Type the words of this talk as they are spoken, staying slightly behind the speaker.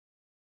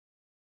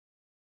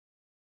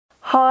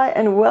Hi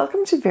and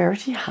welcome to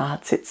Verity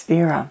Hearts, it's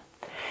Vera.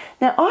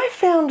 Now I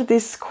found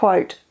this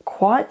quote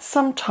quite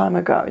some time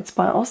ago. It's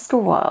by Oscar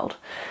Wilde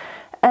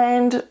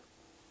and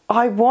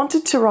I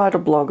wanted to write a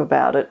blog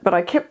about it, but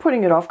I kept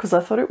putting it off because I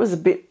thought it was a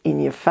bit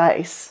in your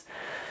face.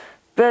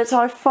 But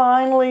I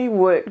finally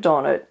worked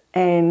on it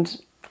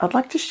and I'd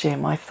like to share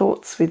my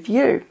thoughts with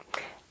you.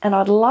 And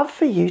I'd love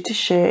for you to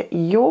share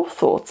your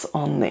thoughts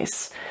on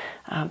this.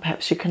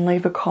 Perhaps you can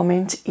leave a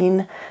comment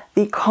in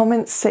the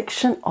comments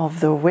section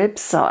of the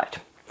website.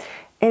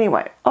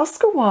 Anyway,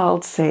 Oscar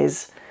Wilde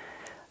says,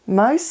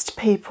 most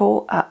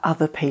people are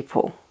other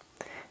people.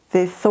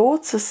 Their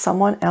thoughts are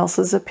someone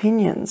else's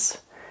opinions.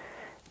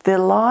 Their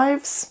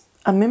lives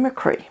are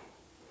mimicry.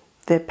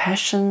 Their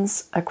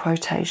passions a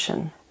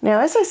quotation.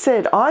 Now, as I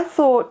said, I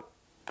thought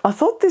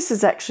this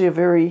is actually a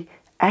very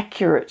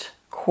accurate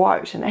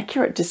quote, an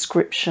accurate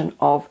description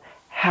of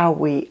how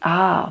we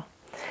are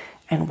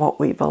and what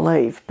we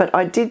believe. But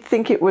I did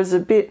think it was a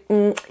bit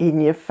in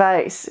your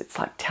face. It's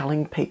like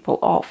telling people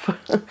off.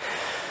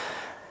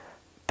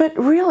 But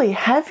really,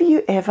 have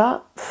you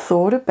ever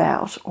thought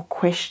about or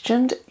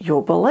questioned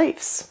your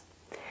beliefs?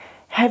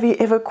 Have you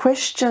ever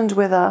questioned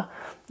whether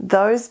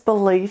those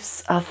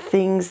beliefs are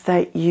things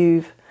that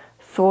you've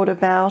thought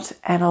about,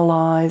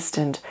 analysed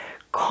and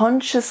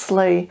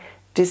consciously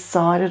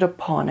decided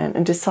upon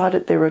and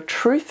decided they're a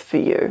truth for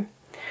you?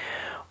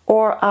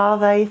 Or are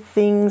they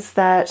things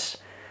that,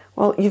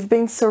 well, you've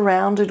been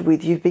surrounded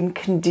with, you've been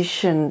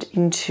conditioned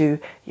into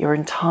your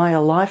entire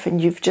life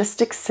and you've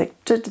just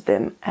accepted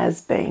them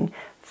as being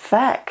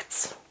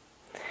facts?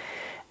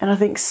 And I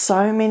think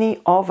so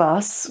many of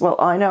us, well,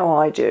 I know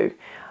I do,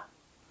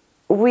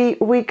 we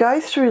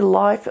go through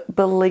life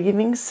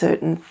believing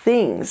certain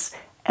things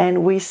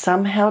and we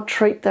somehow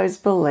treat those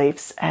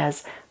beliefs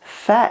as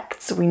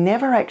facts. We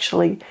never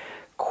actually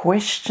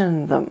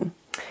question them.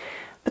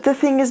 But the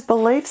thing is,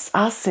 beliefs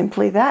are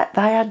simply that.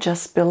 They are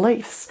just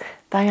beliefs.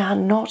 They are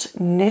not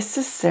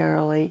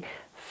necessarily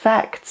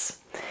facts.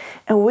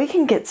 And we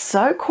can get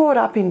so caught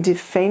up in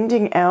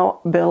defending our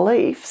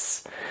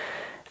beliefs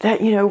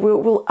that, you know,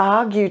 we'll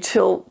argue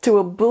till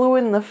we're blue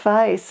in the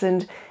face.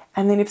 And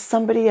then if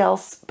somebody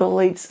else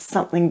believes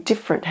something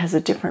different, has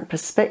a different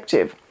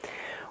perspective,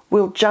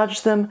 we'll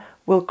judge them,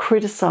 we'll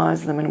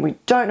criticize them, and we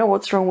don't know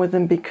what's wrong with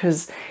them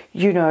because,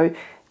 you know,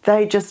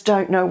 they just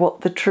don't know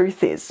what the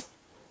truth is.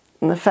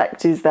 And the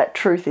fact is that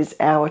truth is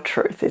our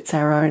truth. It's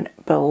our own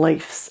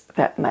beliefs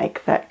that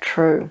make that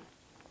true.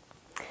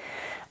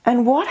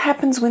 And what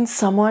happens when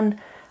someone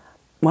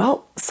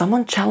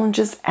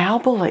challenges our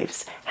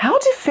beliefs? How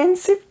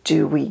defensive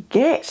do we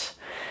get?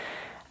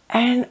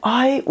 And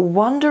I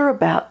wonder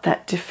about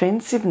that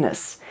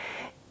defensiveness.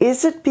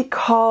 Is it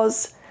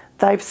because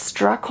they've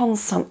struck on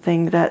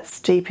something that's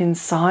deep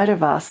inside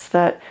of us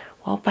that,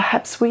 well,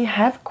 perhaps we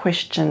have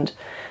questioned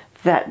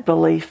that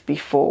belief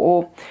before,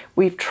 or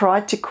we've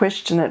tried to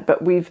question it,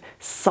 but we've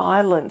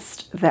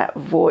silenced that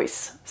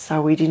voice,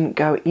 so we didn't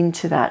go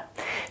into that?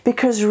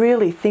 Because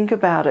really, think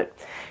about it.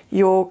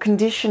 Your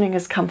conditioning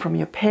has come from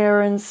your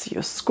parents,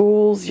 your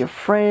schools, your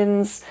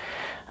friends,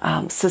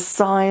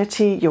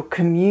 society, your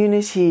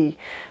community,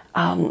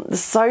 the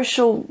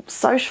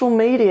social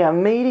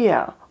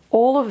media,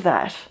 all of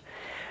that.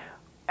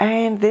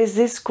 And there's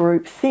this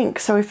group think.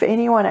 So if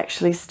anyone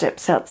actually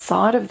steps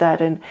outside of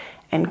that and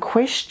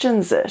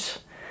questions it,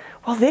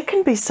 well, there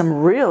can be some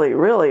really,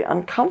 really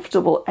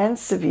uncomfortable and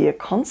severe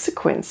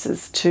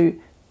consequences to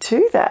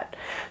that.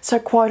 So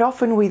quite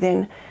often we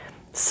then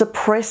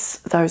suppress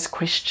those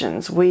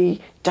questions.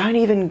 We don't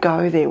even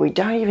go there. We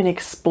don't even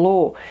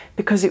explore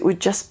because it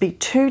would just be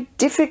too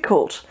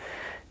difficult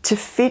to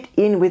fit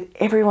in with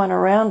everyone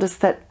around us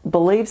that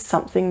believes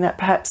something that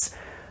perhaps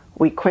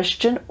we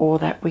question or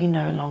that we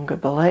no longer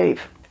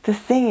believe. The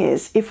thing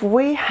is, if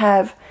we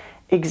have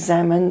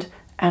examined,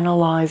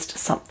 analysed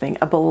something,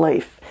 a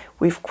belief,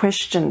 we've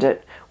questioned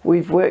it,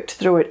 we've worked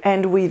through it,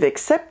 and we've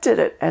accepted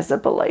it as a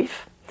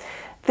belief,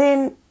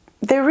 then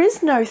there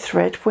is no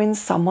threat when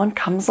someone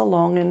comes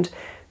along and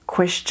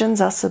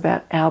questions us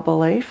about our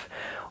belief,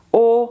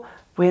 or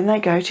when they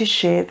go to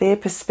share their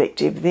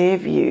perspective, their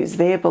views,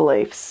 their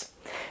beliefs,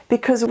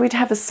 because we'd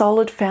have a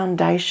solid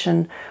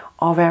foundation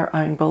of our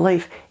own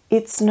belief.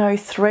 It's no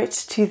threat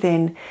to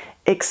then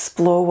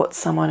explore what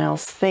someone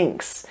else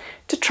thinks,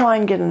 to try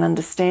and get an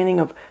understanding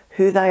of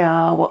who they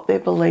are, what their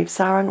beliefs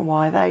are, and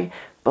why they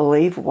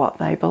believe what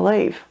they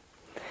believe.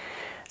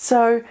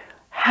 So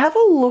have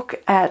a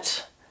look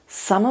at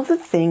some of the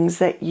things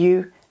that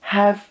you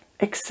have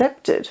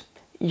accepted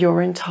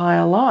your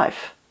entire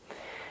life.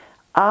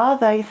 Are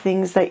they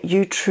things that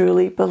you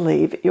truly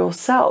believe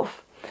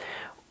yourself?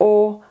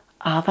 Or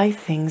are they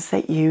things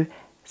that you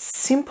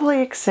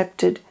simply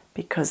accepted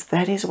because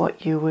that is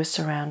what you were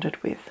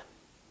surrounded with?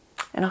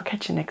 And I'll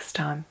catch you next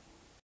time.